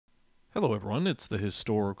Hello everyone, it's the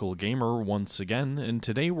Historical Gamer once again, and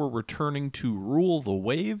today we're returning to Rule the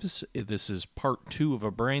Waves. This is part 2 of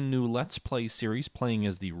a brand new Let's Play series playing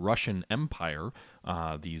as the Russian Empire.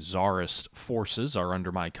 The Tsarist forces are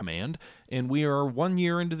under my command, and we are 1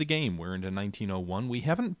 year into the game. We're into 1901. We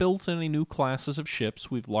haven't built any new classes of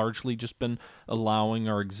ships. We've largely just been allowing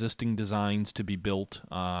our existing designs to be built,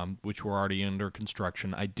 which were already under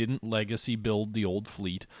construction. I didn't legacy build the old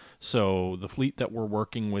fleet, so the fleet that we're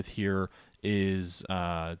working with here is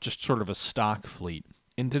just sort of a stock fleet.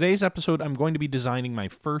 In today's episode, I'm going to be designing my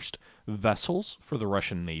first vessels for the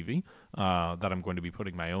Russian Navy that I'm going to be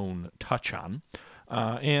putting my own touch on.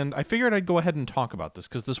 And I figured I'd go ahead and talk about this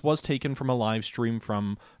because this was taken from a live stream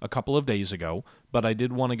from a couple of days ago, but I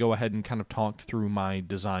did want to go ahead and kind of talk through my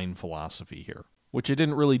design philosophy here, which I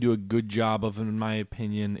didn't really do a good job of, in my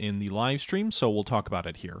opinion, in the live stream, so we'll talk about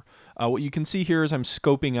it here. What you can see here is I'm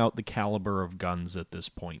scoping out the caliber of guns at this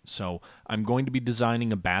point. So I'm going to be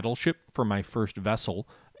designing a battleship for my first vessel,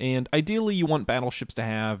 and ideally you want battleships to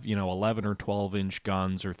have, 11 or 12-inch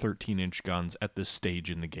guns or 13-inch guns at this stage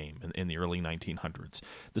in the game, in the early 1900s.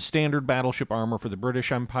 The standard battleship armor for the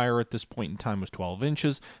British Empire at this point in time was 12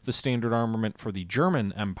 inches. The standard armament for the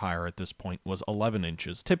German Empire at this point was 11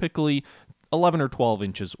 inches. Typically, 11 or 12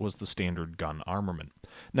 inches was the standard gun armament.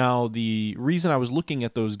 Now, the reason I was looking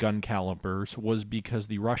at those gun calibers was because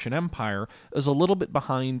the Russian Empire is a little bit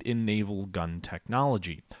behind in naval gun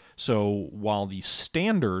technology. So while the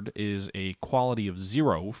standard is a quality of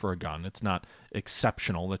 0 for a gun, it's not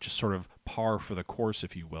exceptional, that's just sort of par for the course,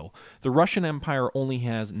 if you will. The Russian Empire only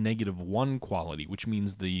has -1 quality, which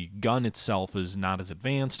means the gun itself is not as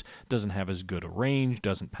advanced, doesn't have as good a range,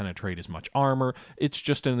 doesn't penetrate as much armor. It's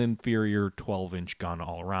just an inferior 12-inch gun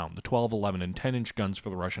all around. The 12, 11, and 10-inch guns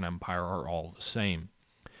for the Russian Empire are all the same.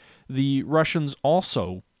 The Russians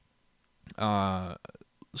also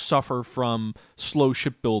suffer from slow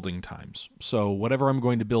shipbuilding times. So whatever I'm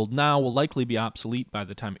going to build now will likely be obsolete by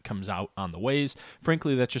the time it comes out on the ways.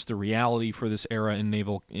 Frankly, that's just the reality for this era in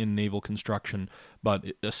naval construction, but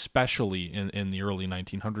especially in the early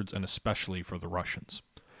 1900s and especially for the Russians.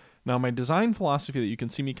 Now, my design philosophy that you can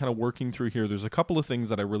see me kind of working through here, there's a couple of things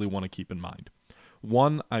that I really want to keep in mind.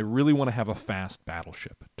 One, I really want to have a fast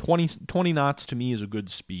battleship. 20 knots to me is a good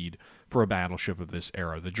speed for a battleship of this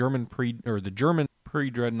era. The German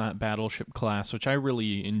pre-dreadnought battleship class, which I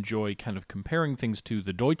really enjoy kind of comparing things to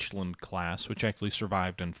the Deutschland class, which actually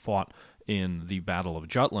survived and fought in the Battle of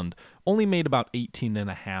Jutland, only made about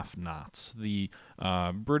 18.5 knots. The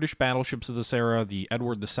British battleships of this era, the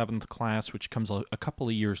Edward VII class, which comes a couple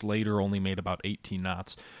of years later, only made about 18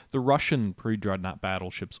 knots. The Russian pre-dreadnought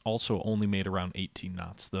battleships also only made around 18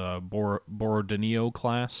 knots. The Borodino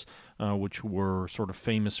class, which were sort of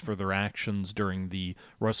famous for their actions during the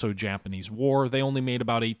Russo-Japanese War, they only made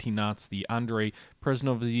about 18 knots. The Andrei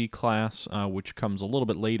Presnovsky class, which comes a little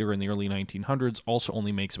bit later in the early 1900s, also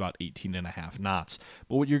only makes about 18.5 knots.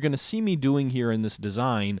 But what you're going to see me doing here in this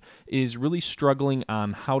design is really struggling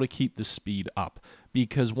on how to keep the speed up,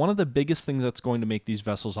 because one of the biggest things that's going to make these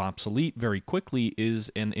vessels obsolete very quickly is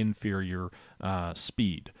an inferior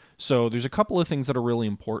speed. So there's a couple of things that are really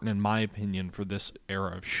important, in my opinion, for this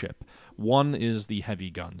era of ship. One is the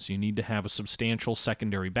heavy guns. You need to have a substantial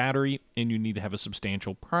secondary battery, and you need to have a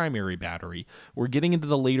substantial primary battery. We're getting into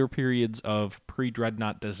the later periods of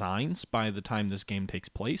pre-dreadnought designs by the time this game takes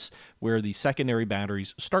place, where the secondary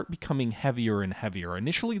batteries start becoming heavier and heavier.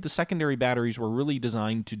 Initially, the secondary batteries were really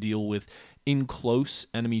designed to deal with in-close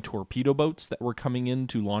enemy torpedo boats that were coming in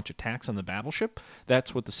to launch attacks on the battleship.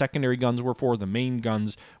 That's what the secondary guns were for. The main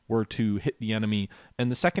guns were to hit the enemy,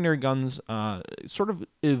 and the secondary guns sort of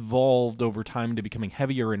evolved over time to becoming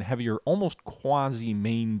heavier and heavier, almost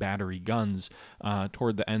quasi-main battery guns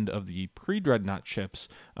toward the end of the pre-dreadnought ships,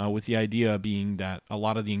 with the idea being that a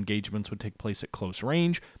lot of the engagements would take place at close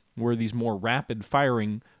range, where these more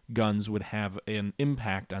rapid-firing guns would have an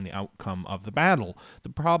impact on the outcome of the battle. The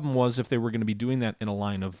problem was, if they were going to be doing that in a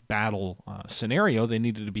line of battle scenario, they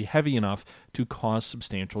needed to be heavy enough to cause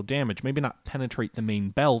substantial damage. Maybe not penetrate the main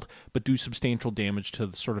belt, but do substantial damage to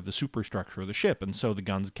the superstructure of the ship. And so the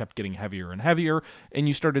guns kept getting heavier and heavier, and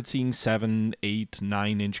you started seeing 7, 8,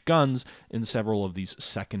 9-inch guns in several of these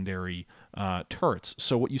secondary turrets.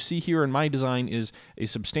 So what you see here in my design is a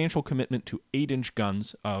substantial commitment to 8-inch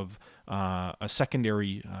guns of a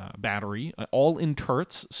secondary battery, all in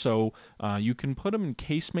turrets, so you can put them in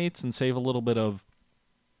casemates and save a little bit of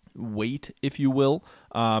weight, if you will,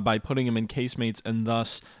 by putting them in casemates, and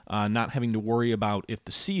thus not having to worry about if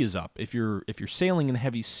the sea is up. If you're sailing in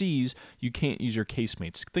heavy seas, you can't use your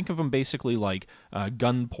casemates. Think of them basically like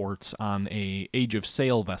gun ports on a age of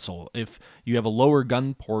sail vessel. If you have a lower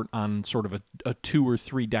gun port on sort of a 2 or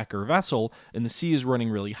 3 decker vessel and the sea is running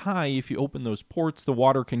really high, if you open those ports, the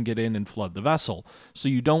water can get in and flood the vessel. So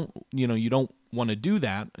you don't want to do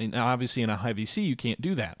that, and obviously in a heavy sea you can't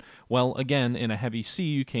do that. Well, again, in a heavy sea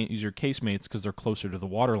you can't use your casemates because they're closer to the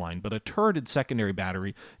waterline, but a turreted secondary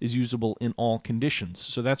battery is usable in all conditions,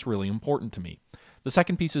 so that's really important to me. The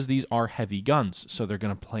second piece is these are heavy guns, so they're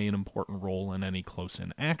going to play an important role in any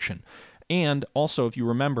close-in action. And also, if you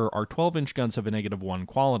remember, our 12-inch guns have a -1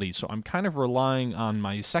 quality, so I'm kind of relying on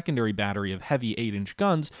my secondary battery of heavy 8-inch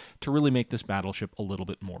guns to really make this battleship a little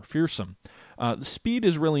bit more fearsome. The speed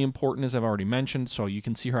is really important, as I've already mentioned, so you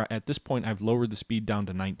can see here at this point I've lowered the speed down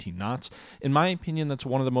to 19 knots. In my opinion, that's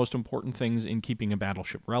one of the most important things in keeping a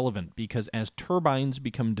battleship relevant, because as turbines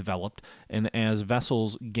become developed and as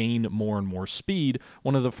vessels gain more and more speed,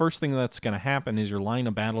 one of the first things that's going to happen is your line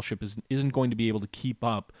of battleship isn't going to be able to keep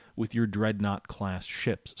up with your Dreadnought class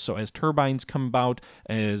ships. So as turbines come about,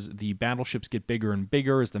 as the battleships get bigger and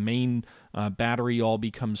bigger, as the main battery all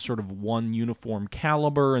becomes sort of one uniform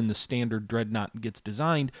caliber and the standard Dreadnought gets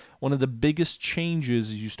designed, one of the biggest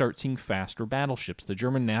changes is you start seeing faster battleships. The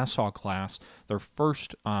German Nassau class, their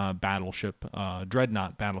first battleship,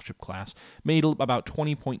 Dreadnought battleship class, made about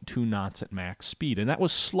 20.2 knots at max speed, and that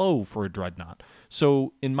was slow for a Dreadnought.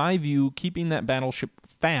 So in my view, keeping that battleship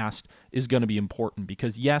fast is going to be important,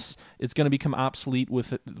 because yes, it's going to become obsolete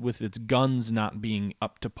with its guns not being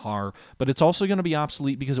up to par, but it's also going to be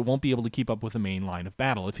obsolete because it won't be able to keep up with the main line of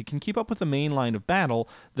battle. If it can keep up with the main line of battle,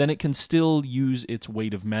 then it can still use its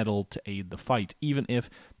weight of metal to aid the fight. Even if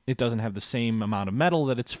it doesn't have the same amount of metal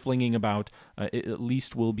that it's flinging about, it at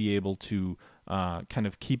least will be able to kind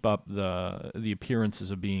of keep up the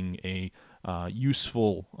appearances of being a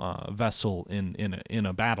useful vessel in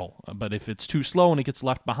a battle. But if it's too slow and it gets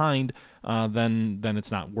left behind, then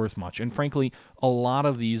it's not worth much. And frankly, a lot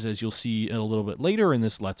of these, as you'll see a little bit later in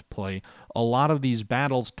this Let's Play, a lot of these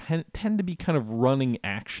battles tend to be kind of running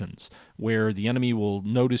actions, where the enemy will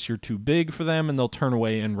notice you're too big for them and they'll turn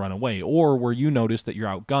away and run away, or where you notice that you're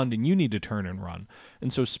outgunned and you need to turn and run.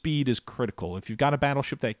 And so speed is critical. If you've got a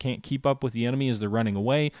battleship that can't keep up with the enemy as they're running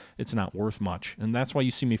away, it's not worth much. And that's why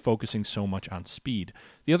you see me focusing so much on speed.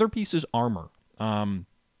 The other piece is armor.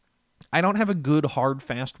 I don't have a good, hard,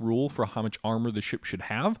 fast rule for how much armor the ship should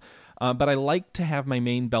have, but I like to have my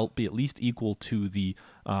main belt be at least equal to the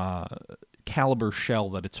caliber shell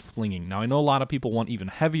that it's flinging. Now, I know a lot of people want even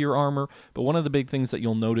heavier armor, but one of the big things that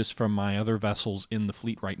you'll notice from my other vessels in the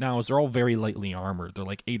fleet right now is they're all very lightly armored. They're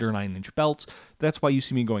like 8 or 9 inch belts. That's why you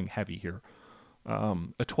see me going heavy here.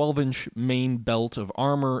 A 12-inch main belt of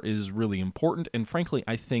armor is really important, and frankly,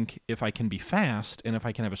 I think if I can be fast and if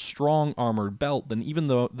I can have a strong armored belt, then even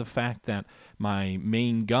though the fact that my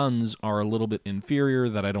main guns are a little bit inferior,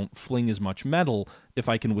 that I don't fling as much metal, if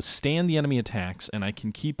I can withstand the enemy attacks and I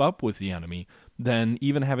can keep up with the enemy, then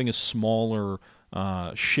even having a smaller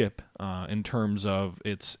ship in terms of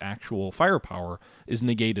its actual firepower is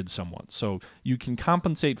negated somewhat. So you can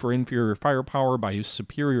compensate for inferior firepower by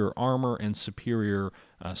superior armor and superior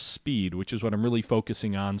speed, which is what I'm really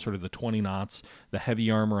focusing on, sort of the 20 knots, the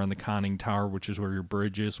heavy armor on the conning tower, which is where your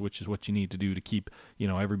bridge is, which is what you need to do to keep,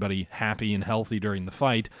 everybody happy and healthy during the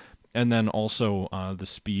fight. And then also the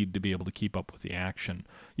speed to be able to keep up with the action.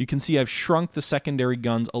 You can see I've shrunk the secondary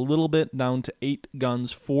guns a little bit down to 8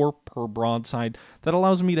 guns, 4 per broadside. That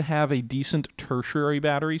allows me to have a decent tertiary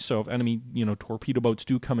battery, so if enemy torpedo boats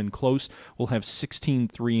do come in close, we'll have 16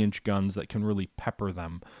 3-inch guns that can really pepper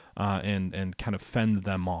them and kind of fend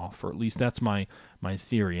them off, or at least that's my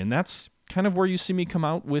theory. And that's kind of where you see me come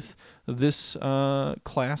out with this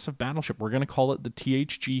class of battleship. We're going to call it the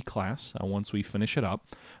THG class once we finish it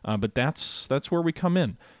up, but that's where we come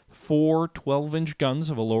in. 4 12-inch guns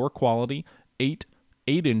of a lower quality, 8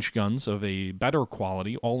 8-inch guns of a better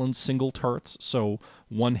quality, all in single turrets, so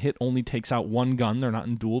one hit only takes out one gun. They're not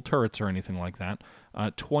in dual turrets or anything like that.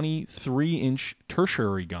 23-inch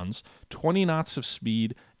tertiary guns, 20 knots of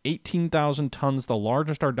speed, 18,000 tons, the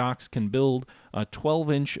largest our docks can build, a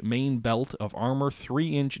 12-inch main belt of armor,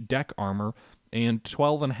 3-inch deck armor, and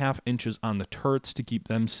 12.5 inches on the turrets to keep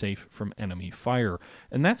them safe from enemy fire.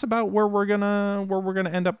 And that's about where we're gonna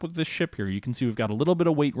end up with this ship here. You can see we've got a little bit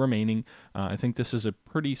of weight remaining. I think this is a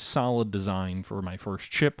pretty solid design for my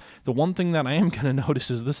first ship. The one thing that I am gonna notice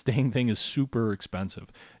is this dang thing is super expensive.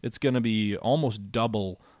 It's gonna be almost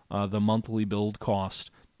double the monthly build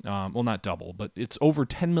cost well, not double, but it's over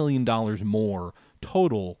 $10 million more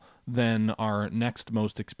total than our next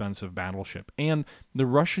most expensive battleship. And the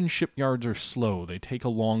Russian shipyards are slow. They take a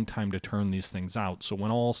long time to turn these things out. So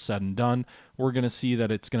when all's said and done, we're going to see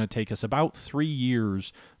that it's going to take us about 3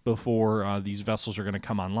 years before these vessels are going to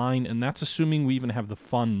come online, and that's assuming we even have the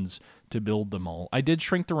funds to build them all. I did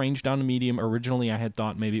shrink the range down to medium. Originally, I had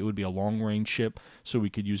thought maybe it would be a long-range ship so we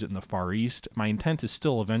could use it in the Far East. My intent is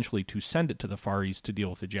still eventually to send it to the Far East to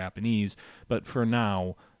deal with the Japanese, but for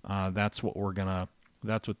now, that's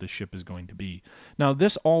what the ship is going to be. Now,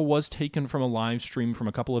 this all was taken from a live stream from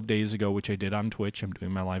a couple of days ago, which I did on Twitch. I'm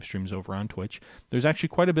doing my live streams over on Twitch. There's actually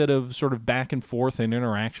quite a bit of sort of back and forth and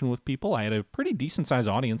interaction with people. I had a pretty decent-sized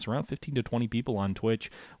audience, around 15 to 20 people on Twitch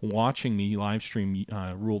watching me live stream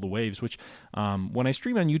Rule the Waves, which when I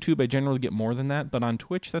stream on YouTube, I generally get more than that, but on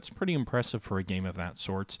Twitch, that's pretty impressive for a game of that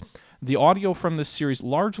sort. The audio from this series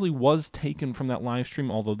largely was taken from that live stream,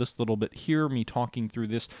 although this little bit here, me talking through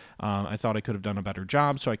this, I thought I could have done a better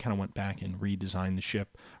job, so I kind of went back and redesigned the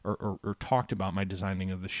ship, or talked about my designing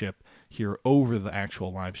of the ship here over the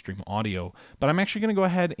actual live stream audio. But I'm actually going to go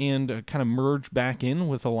ahead and kind of merge back in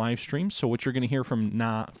with a live stream, so what you're going to hear from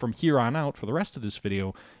here on out for the rest of this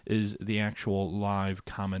video is the actual live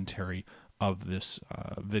commentary of this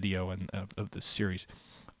video and of this series.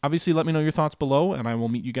 Obviously, let me know your thoughts below, and I will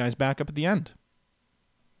meet you guys back up at the end.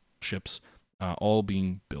 Ships all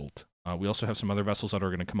being built. We also have some other vessels that are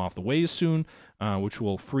going to come off the ways soon, which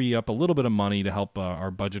will free up a little bit of money to help our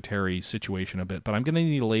budgetary situation a bit. But I'm going to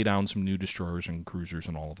need to lay down some new destroyers and cruisers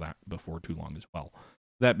and all of that before too long as well.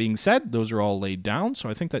 That being said, those are all laid down, so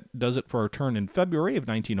I think that does it for our turn in February of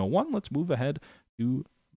 1901. Let's move ahead to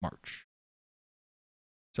March.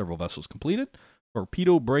 Several vessels completed.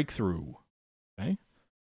 Torpedo breakthrough. Okay.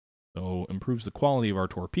 So improves the quality of our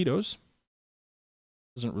torpedoes.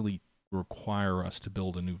 Doesn't really require us to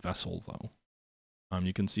build a new vessel, though.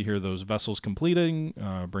 You can see here those vessels completing,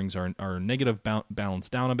 brings our negative balance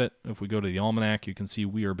down a bit. If we go to the almanac, you can see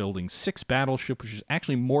we are building 6 battleships, which is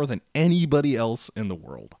actually more than anybody else in the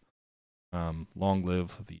world. Long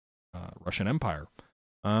live the Russian Empire.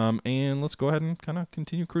 And let's go ahead and kind of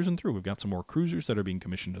continue cruising through. We've got some more cruisers that are being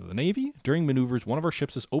commissioned to the Navy. During maneuvers, one of our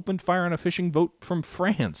ships has opened fire on a fishing boat from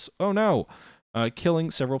France. Oh no!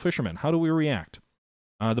 Killing several fishermen. How do we react?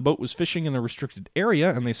 The boat was fishing in a restricted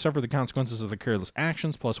area, and they suffer the consequences of their careless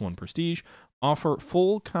actions, +1 prestige. Offer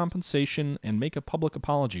full compensation and make a public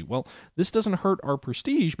apology. Well, this doesn't hurt our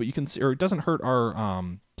prestige, but you can see, or it doesn't hurt our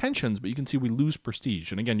tensions, but you can see we lose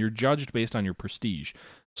prestige. And again, you're judged based on your prestige.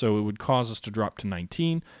 So it would cause us to drop to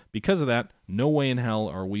 19. Because of that, no way in hell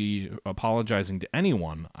are we apologizing to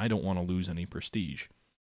anyone. I don't want to lose any prestige.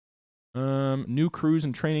 New crews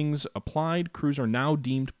and trainings applied. Crews are now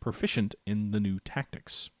deemed proficient in the new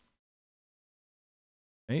tactics.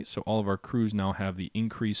 Okay, so all of our crews now have the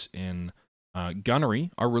increase in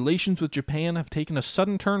gunnery. Our relations with Japan have taken a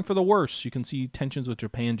sudden turn for the worse. You can see tensions with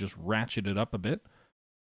Japan just ratcheted up a bit.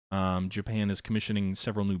 Japan is commissioning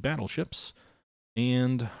several new battleships.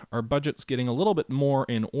 And our budget's getting a little bit more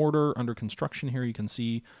in order under construction here. You can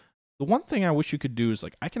see the one thing I wish you could do is,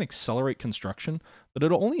 like, I can accelerate construction, but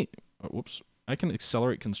it'll only... Whoops. I can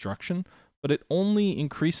accelerate construction, but it only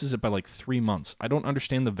increases it by like 3 months. I don't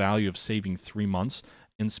understand the value of saving 3 months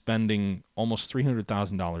and spending almost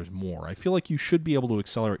 $300,000 more. I feel like you should be able to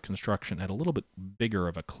accelerate construction at a little bit bigger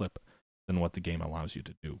of a clip than what the game allows you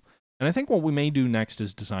to do. And I think what we may do next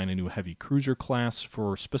is design a new heavy cruiser class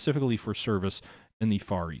specifically for service in the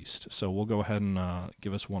Far East. So we'll go ahead and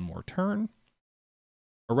give us one more turn.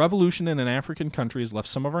 A revolution in an African country has left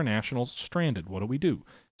some of our nationals stranded. What do?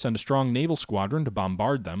 Send a strong naval squadron to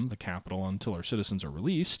bombard them, the capital, until our citizens are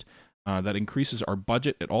released. That increases our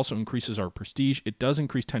budget. It also increases our prestige. It does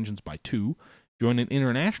increase tensions by 2. Join an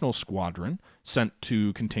international squadron sent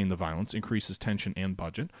to contain the violence, increases tension and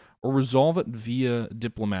budget, or resolve it via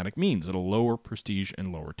diplomatic means. It'll lower prestige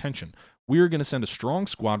and lower tension. We are going to send a strong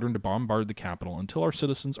squadron to bombard the capital until our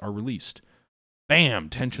citizens are released. Bam!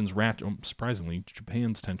 Tensions surprisingly,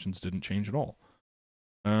 Japan's tensions didn't change at all.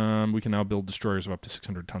 We can now build destroyers of up to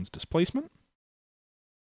 600 tons displacement.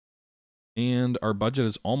 And our budget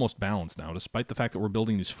is almost balanced now, despite the fact that we're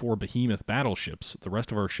building these 4 behemoth battleships. The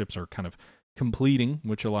rest of our ships are kind of completing,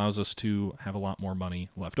 which allows us to have a lot more money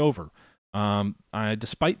left over.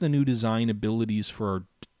 Despite the new design abilities for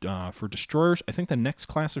destroyers, I think the next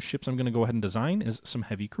class of ships I'm going to go ahead and design is some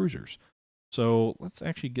heavy cruisers. So let's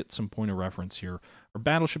actually get some point of reference here. Our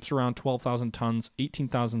battleships are around 12,000 tons,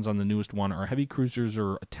 18,000 on the newest one. Our heavy cruisers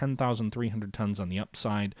are 10,300 tons on the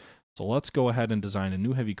upside. So let's go ahead and design a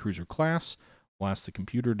new heavy cruiser class. We'll ask the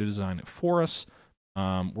computer to design it for us.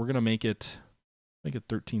 We're going to make it Make it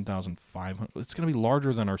 13,500. It's going to be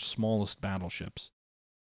larger than our smallest battleships.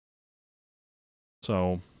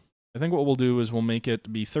 So I think what we'll do is we'll make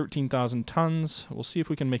it be 13,000 tons. We'll see if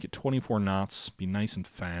we can make it 24 knots, be nice and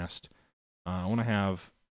fast. I want to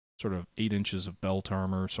have sort of 8 inches of belt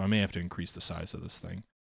armor, so I may have to increase the size of this thing.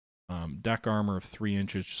 Deck armor of 3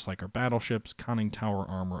 inches, just like our battleships. Conning tower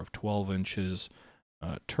armor of 12 inches.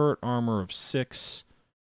 Turret armor of 6.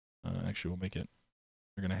 Actually, we'll make it...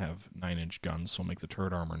 We're going to have 9-inch guns, so we'll make the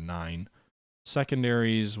turret armor 9.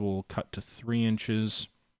 Secondaries will cut to 3 inches.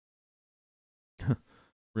 We're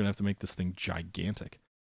going to have to make this thing gigantic.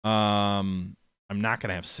 I'm not going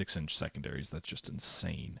to have 6-inch secondaries. That's just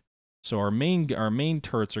insane. So our main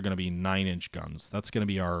turrets are going to be 9-inch guns. That's going to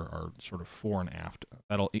be our sort of fore and aft.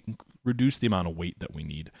 That'll reduce the amount of weight that we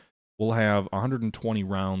need. We'll have 120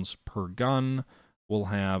 rounds per gun. We'll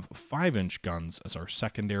have 5-inch guns as our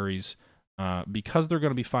secondaries. Because they're going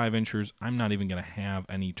to be 5-inchers, I'm not even going to have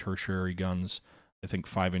any tertiary guns. I think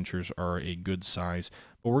 5-inchers are a good size.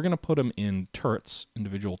 But we're going to put them in turrets,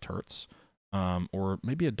 individual turrets. Or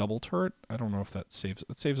maybe a double turret. I don't know if that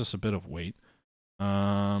saves us a bit of weight.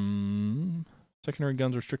 Secondary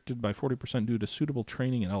guns restricted by 40% due to suitable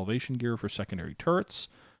training and elevation gear for secondary turrets.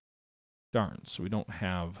 Darn, so we don't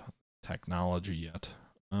have technology yet.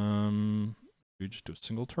 We just do a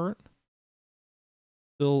single turret.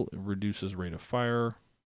 Still reduces rate of fire.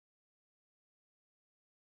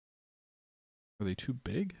 Are they too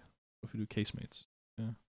big? If we do casemates,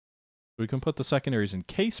 yeah. We can put the secondaries in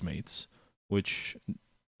casemates, which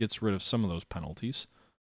gets rid of some of those penalties.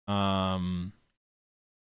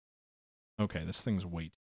 Okay, this thing's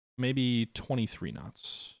weight. Maybe 23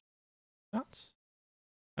 knots. Knots?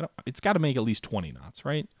 It's got to make at least 20 knots,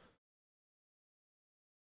 right?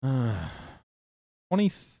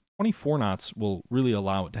 24 knots will really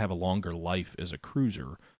allow it to have a longer life as a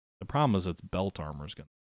cruiser. The problem is its belt armor is going to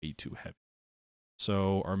be way too heavy.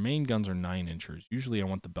 So our main guns are 9-inchers. Usually I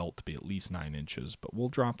want the belt to be at least 9 inches, but we'll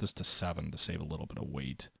drop this to 7 to save a little bit of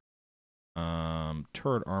weight.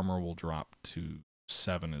 Turret armor will drop to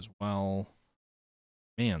 7 as well.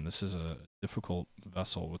 Man, this is a difficult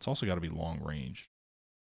vessel. It's also got to be long range.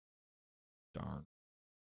 Darn.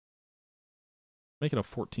 Make it a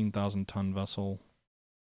 14,000 ton vessel.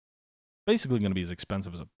 Basically going to be as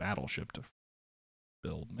expensive as a battleship to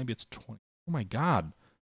build. Maybe it's 20. Oh my god.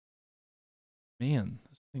 Man,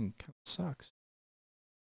 this thing kind of sucks.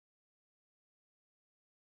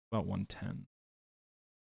 About 110.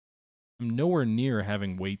 I'm nowhere near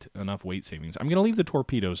having enough weight savings. I'm going to leave the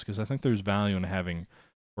torpedoes because I think there's value in having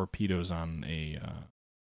torpedoes on a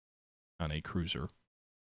cruiser.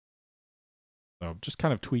 So just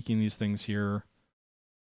kind of tweaking these things here.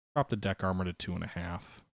 Drop the deck armor to 2.5.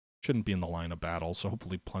 Shouldn't be in the line of battle, so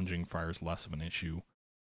hopefully plunging fire is less of an issue.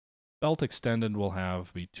 Belt extended will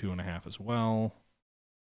be 2.5 as well.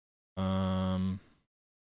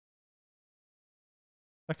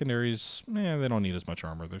 Secondaries, they don't need as much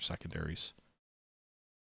armor. They're secondaries.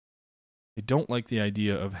 I don't like the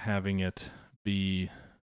idea of having it be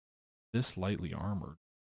this lightly armored.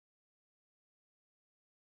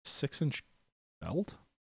 6-inch belt?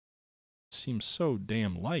 Seems so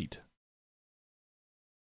damn light.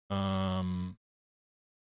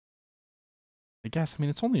 I guess,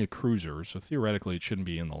 it's only a cruiser, so theoretically it shouldn't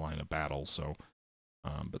be in the line of battle, so,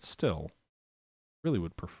 but still, really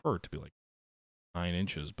would prefer it to be like 9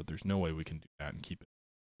 inches, but there's no way we can do that and keep it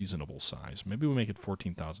reasonable size. Maybe we'll make it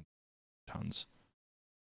 14,000 tons.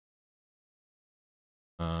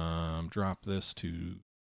 Drop this to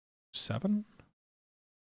 7?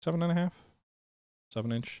 7.5?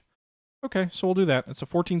 7-inch? Okay, so we'll do that. It's a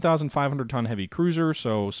 14,500 ton heavy cruiser,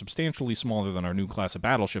 so substantially smaller than our new class of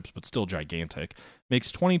battleships, but still gigantic.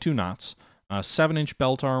 Makes 22 knots, 7-inch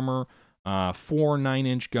belt armor, 4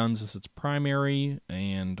 9-inch guns as its primary,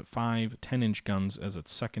 and 5 10-inch guns as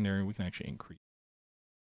its secondary. We can actually increase.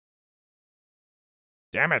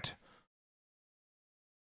 Damn it!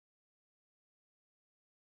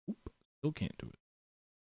 Oop, still can't do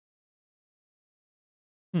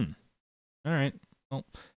it. All right. Well,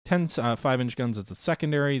 10 5-inch guns as a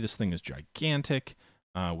secondary. This thing is gigantic.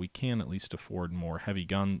 We can at least afford more heavy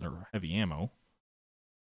ammo.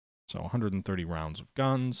 So 130 rounds of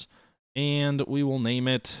guns. And we will name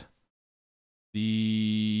it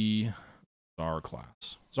the Tsar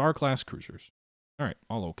class. Tsar class cruisers. All right,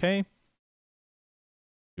 all okay.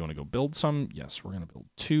 You want to go build some? Yes, we're going to build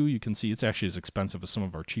 2. You can see it's actually as expensive as some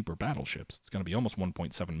of our cheaper battleships. It's going to be almost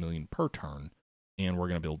 1.7 million per turn. And we're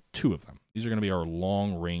going to build 2 of them. These are going to be our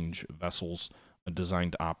long-range vessels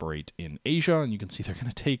designed to operate in Asia. And you can see they're going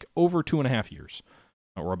to take over 2.5 years,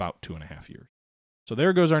 or about 2.5 years. So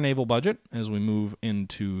there goes our naval budget as we move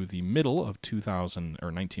into the middle of 2000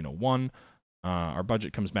 or 1901. Our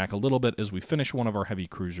budget comes back a little bit as we finish one of our heavy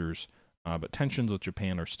cruisers, but tensions with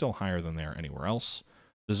Japan are still higher than they are anywhere else.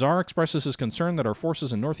 The Tsar expresses his concern that our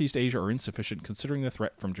forces in Northeast Asia are insufficient considering the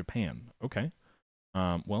threat from Japan. Okay.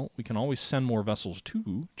 Well, we can always send more vessels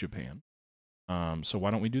to Japan. So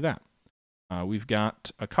why don't we do that? We've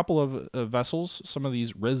got a couple of vessels, some of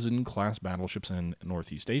these Resin-class battleships in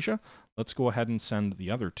Northeast Asia. Let's go ahead and send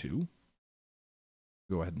the other two.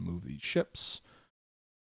 Go ahead and move these ships.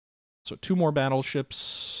 So 2 more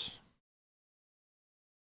battleships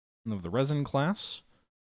of the Resin class.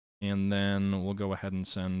 And then we'll go ahead and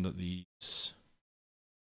send these. This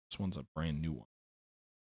one's a brand new one.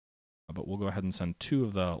 But we'll go ahead and send 2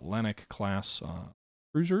 of the Lennox class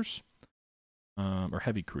cruisers. Or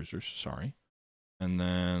heavy cruisers, sorry. And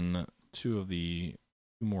then 2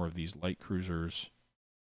 more of these light cruisers.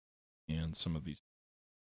 And some of these.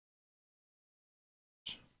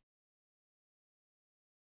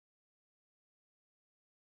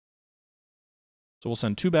 So we'll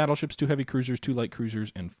send 2 battleships, 2 heavy cruisers, 2 light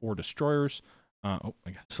cruisers, and 4 destroyers. I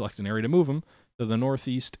got to select an area to move them to the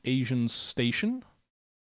Northeast Asian Station.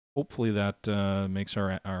 Hopefully that makes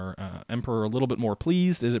our emperor a little bit more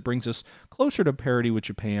pleased, as it brings us closer to parity with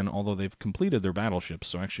Japan, although they've completed their battleships,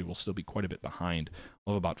 so actually we'll still be quite a bit behind.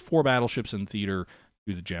 We'll have about 4 battleships in theater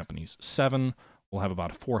to the Japanese 7. We'll have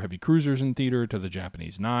about 4 heavy cruisers in theater to the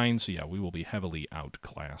Japanese 9, so yeah, we will be heavily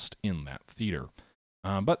outclassed in that theater.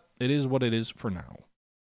 But it is what it is for now.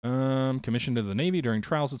 Commissioned to the Navy. During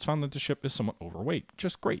trials, it's found that the ship is somewhat overweight.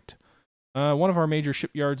 Just great. One of our major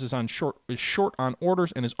shipyards is short on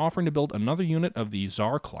orders and is offering to build another unit of the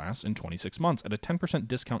Tsar class in 26 months at a 10%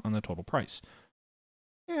 discount on the total price.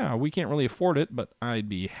 Yeah, we can't really afford it, but I'd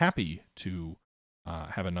be happy to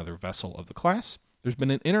have another vessel of the class. There's been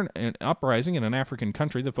an uprising in an African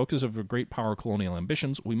country, the focus of a great power colonial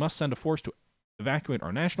ambitions. We must send a force to evacuate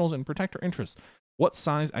our nationals and protect our interests. What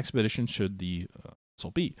size expedition should the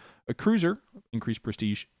vessel be? A cruiser, increased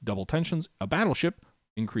prestige, double tensions. A battleship,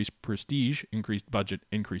 increased prestige, increased budget,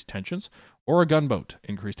 increased tensions. Or a gunboat,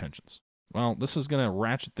 increased tensions. Well, this is going to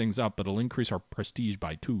ratchet things up, but it'll increase our prestige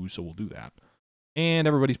by 2, so we'll do that. And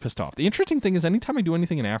everybody's pissed off. The interesting thing is, anytime I do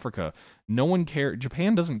anything in Africa, no one cares.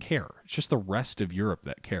 Japan doesn't care. It's just the rest of Europe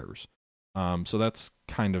that cares. So that's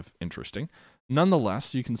kind of interesting.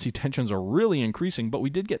 Nonetheless, you can see tensions are really increasing, but we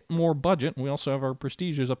did get more budget. We also have our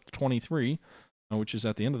prestiges up to 23, which is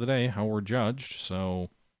at the end of the day how we're judged. So,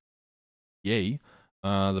 yay.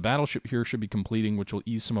 The battleship here should be completing, which will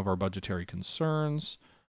ease some of our budgetary concerns.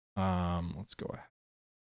 Let's go ahead.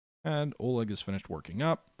 And Oleg is finished working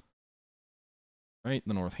up. Right,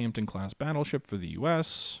 the Northampton class battleship for the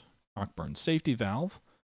U.S. Cockburn safety valve.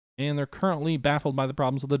 And they're currently baffled by the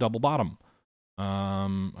problems of the double bottom.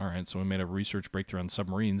 All right, so we made a research breakthrough on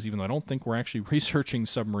submarines, even though I don't think we're actually researching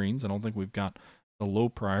submarines. I don't think we've got a low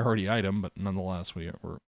priority item, but nonetheless,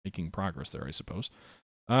 we're making progress there, I suppose.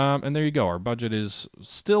 And there you go. Our budget is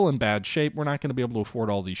still in bad shape. We're not going to be able to afford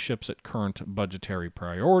all these ships at current budgetary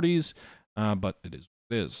priorities, but it is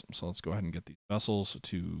what it is. So let's go ahead and get these vessels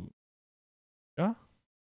to... Yeah.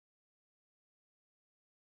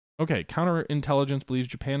 Okay, counterintelligence believes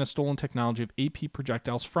Japan has stolen technology of AP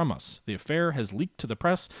projectiles from us. The affair has leaked to the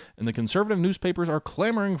press, and the conservative newspapers are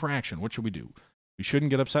clamoring for action. What should we do? We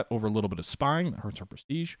shouldn't get upset over a little bit of spying. That hurts our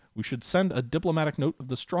prestige. We should send a diplomatic note of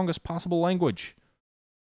the strongest possible language.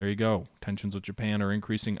 There you go. Tensions with Japan are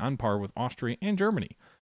increasing on par with Austria and Germany.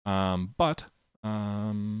 But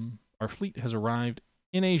our fleet has arrived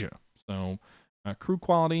in Asia. So crew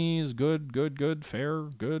quality is good, fair,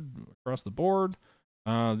 good across the board.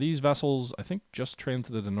 These vessels, I think, just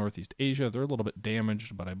transited in Northeast Asia. They're a little bit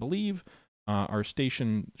damaged, but I believe our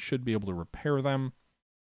station should be able to repair them.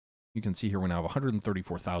 You can see here we now have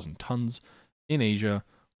 134,000 tons in Asia.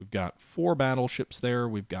 We've got 4 battleships there.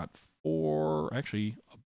 We've got 4, actually,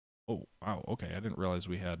 oh, wow, okay, I didn't realize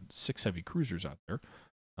we had 6 heavy cruisers out there.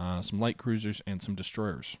 Some light cruisers and some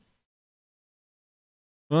destroyers.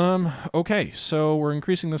 Okay, so we're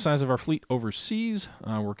increasing the size of our fleet overseas.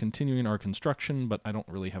 We're continuing our construction, but I don't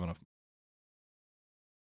really have enough.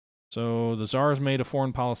 So the Tsar has made a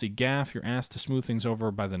foreign policy gaffe. You're asked to smooth things over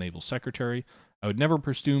by the naval secretary. I would never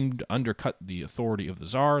presume to undercut the authority of the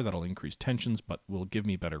Tsar. That'll increase tensions, but will give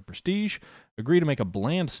me better prestige. Agree to make a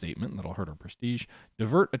bland statement. That'll hurt our prestige.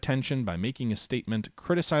 Divert attention by making a statement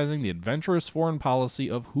criticizing the adventurous foreign policy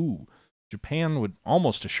of who? Japan would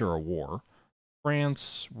almost assure a war.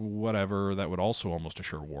 France, whatever, that would also almost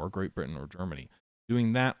assure war. Great Britain or Germany.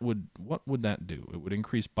 Doing that would, what would that do? It would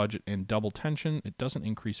increase budget and double tension. It doesn't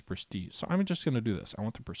increase prestige. So I'm just going to do this. I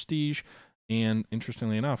want the prestige And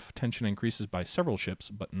interestingly enough, tension increases by several ships,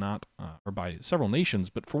 but not, or by several nations.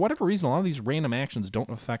 But for whatever reason, a lot of these random actions don't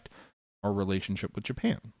affect our relationship with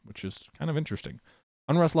Japan, which is kind of interesting.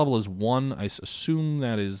 Unrest level is 1. I assume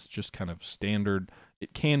that is just kind of standard.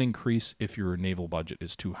 It can increase if your naval budget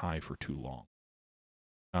is too high for too long.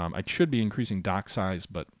 I should be increasing dock size,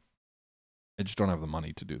 but I just don't have the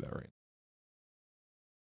money to do that right now.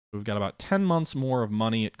 We've got about 10 months more of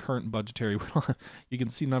money at current budgetary. You can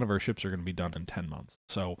see none of our ships are going to be done in 10 months.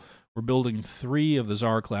 So we're building 3 of the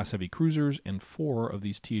Tsar-class heavy cruisers and 4 of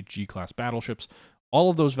these THG-class battleships. All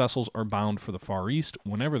of those vessels are bound for the Far East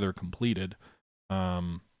whenever they're completed,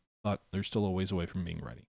 but they're still a ways away from being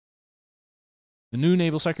ready. The new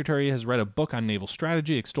Naval Secretary has read a book on naval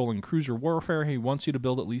strategy extolling cruiser warfare. He wants you to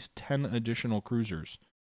build at least 10 additional cruisers.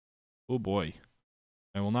 Oh boy.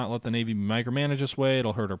 I will not let the Navy micromanage this way.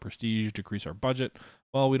 It'll hurt our prestige, decrease our budget.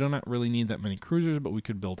 Well, we do not really need that many cruisers, but we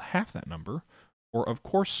could build half that number. Or, of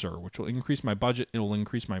course, sir, which will increase my budget. It will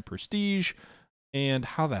increase my prestige. And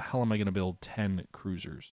how the hell am I going to build 10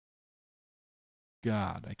 cruisers?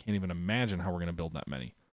 God, I can't even imagine how we're going to build that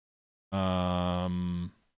many.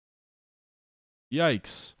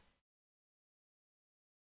 Yikes.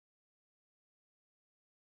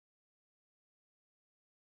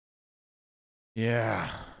 Yeah.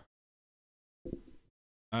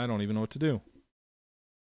 I don't even know what to do.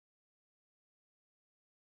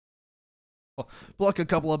 Pluck a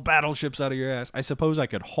couple of battleships out of your ass. I suppose I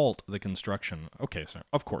could halt the construction. Okay, sir.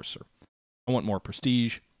 Of course, sir. I want more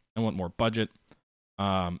prestige. I want more budget.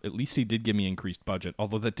 At least he did give me increased budget,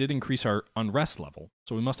 although that did increase our unrest level.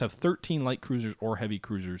 So we must have 13 light cruisers or heavy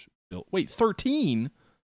cruisers built. Wait, 13?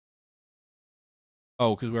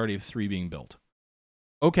 Oh, because we already have 3 being built.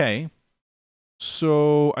 Okay.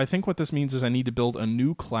 So I think what this means is I need to build a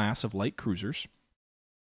new class of light cruisers.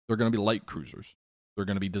 They're going to be light cruisers. They're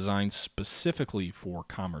going to be designed specifically for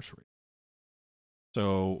commerce rate.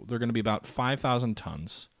 So they're going to be about 5,000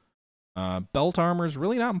 tons. Belt armor is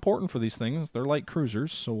really not important for these things. They're light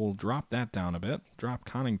cruisers, so we'll drop that down a bit. Drop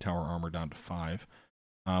conning tower armor down to 5.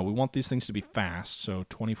 We want these things to be fast, so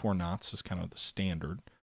 24 knots is kind of the standard.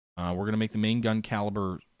 We're going to make the main gun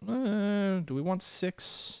caliber... do we want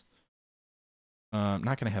 6? I'm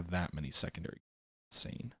not going to have that many secondary.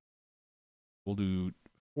 Insane. We'll do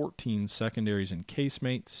 14 secondaries and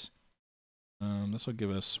casemates. This will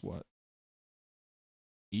give us, what?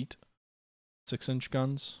 8 6-inch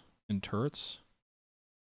guns in turrets.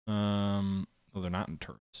 Oh, they're not in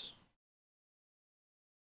turrets.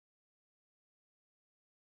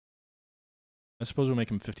 I suppose we'll make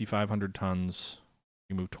them 5,500 tons.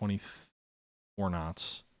 We move 24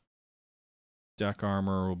 knots. Deck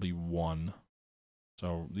armor will be 1.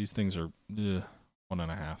 So these things are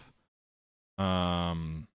 1.5.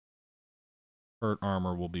 Hurt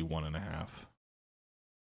armor will be 1.5.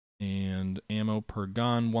 And ammo per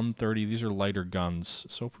gun, 130. These are lighter guns.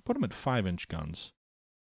 So if we put them at 5-inch guns,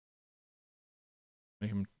 make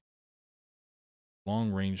them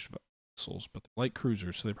long-range vessels, but they're light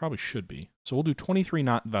cruisers, so they probably should be. So we'll do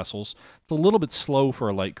 23-knot vessels. It's a little bit slow for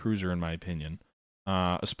a light cruiser, in my opinion,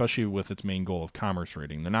 especially with its main goal of commerce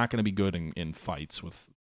rating. They're not going to be good in fights with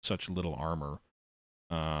such little armor.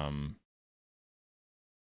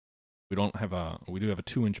 We do have a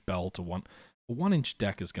 2-inch belt. A 1-inch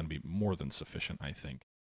deck is going to be more than sufficient, I think.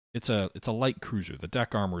 It's a light cruiser. The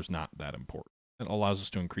deck armor is not that important. It allows us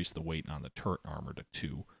to increase the weight on the turret armor to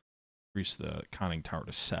 2. Increase the conning tower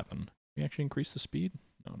to 7. Can we actually increase the speed?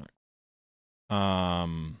 No, not.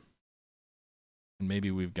 And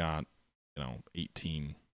maybe we've got,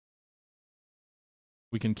 18.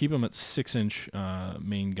 We can keep them at 6-inch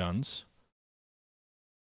main guns.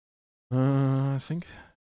 I think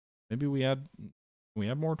maybe we add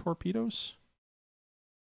more torpedoes.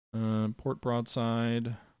 Port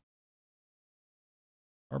broadside,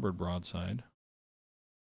 starboard broadside.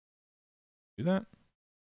 Do that.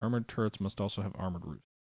 Armored turrets must also have armored roofs.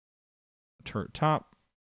 Turret top,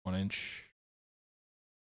 1-inch.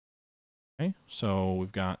 Okay, so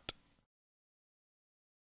we've got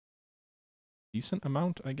decent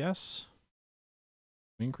amount, I guess.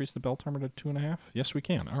 Can we increase the belt armor to 2.5? Yes, we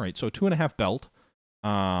can. All right, so 2.5 belt,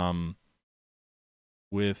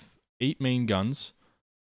 with 8 main guns,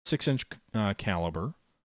 6-inch caliber.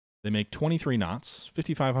 They make 23 knots,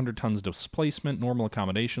 5,500 tons displacement, normal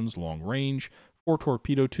accommodations, long range, 4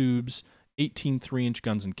 torpedo tubes, 18 3-inch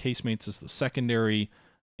guns and casemates is the secondary,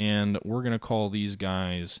 and we're going to call these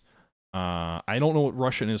guys, I don't know what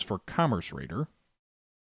Russian is for commerce raider.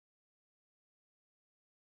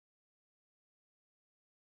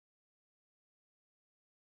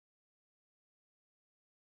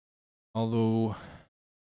 Although,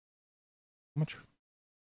 much?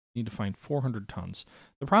 Need to find 400 tons.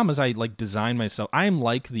 The problem is I like design myself. I'm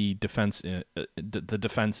like the defense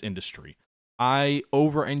industry. I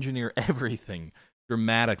over-engineer everything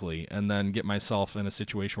dramatically and then get myself in a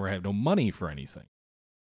situation where I have no money for anything.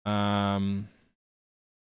 I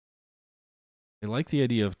like the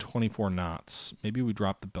idea of 24 knots. Maybe we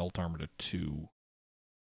drop the belt armor to 2.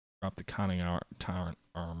 Drop the conning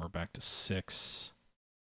armor back to 6.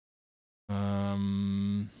 Save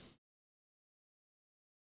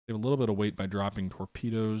a little bit of weight by dropping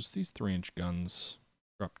torpedoes. These 3-inch guns.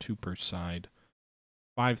 Drop 2 per side.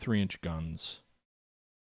 5 3-inch guns.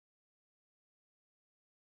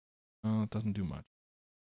 Oh, it doesn't do much.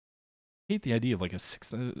 I hate the idea of like a 6.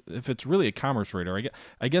 If it's really a commerce raider,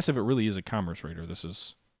 I guess if it really is a commerce raider, this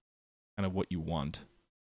is kind of what you want.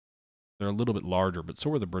 They're a little bit larger, but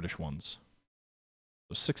so are the British ones.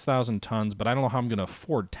 So 6,000 tons, but I don't know how I'm going to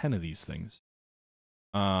afford 10 of these things.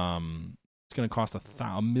 It's going to cost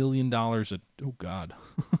 $1 million. Oh, God.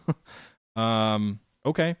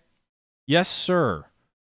 Okay. Yes, sir.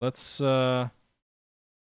 Let's,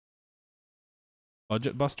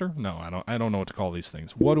 budget buster? No, I don't know what to call these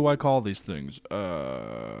things. What do I call these things?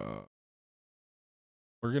 We're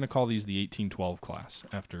going to call these the 1812 class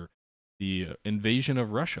after the invasion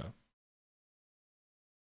of Russia.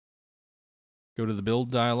 Go to the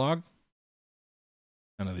build dialog.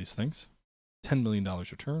 None of these things. $10 million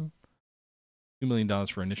return. $2 million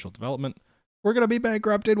for initial development. We're going to be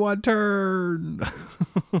bankrupt in 1 turn.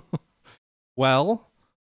 Well,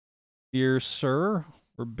 dear sir,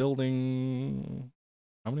 we're building...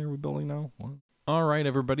 How many are we building now? 1. All right,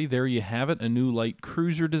 everybody, there you have it. A new light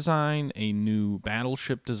cruiser design, a new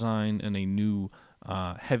battleship design, and a new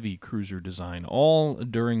heavy cruiser design, all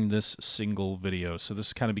during this single video. So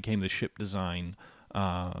this kind of became the ship design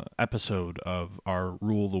episode of our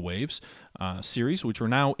Rule the Waves series, which we're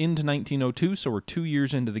now into 1902, so we're 2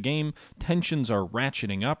 years into the game. Tensions are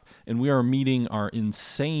ratcheting up, and we are meeting our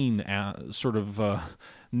insane sort of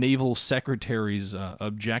naval secretary's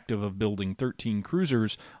objective of building 13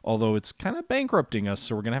 cruisers, although it's kind of bankrupting us,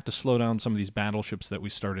 so we're going to have to slow down some of these battleships that we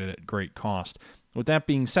started at great cost. With that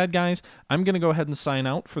being said, guys, I'm going to go ahead and sign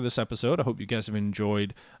out for this episode. I hope you guys have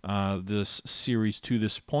enjoyed this series to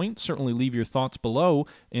this point. Certainly leave your thoughts below,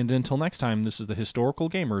 and until next time, this is the Historical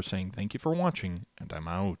Gamer saying thank you for watching, and I'm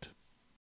out.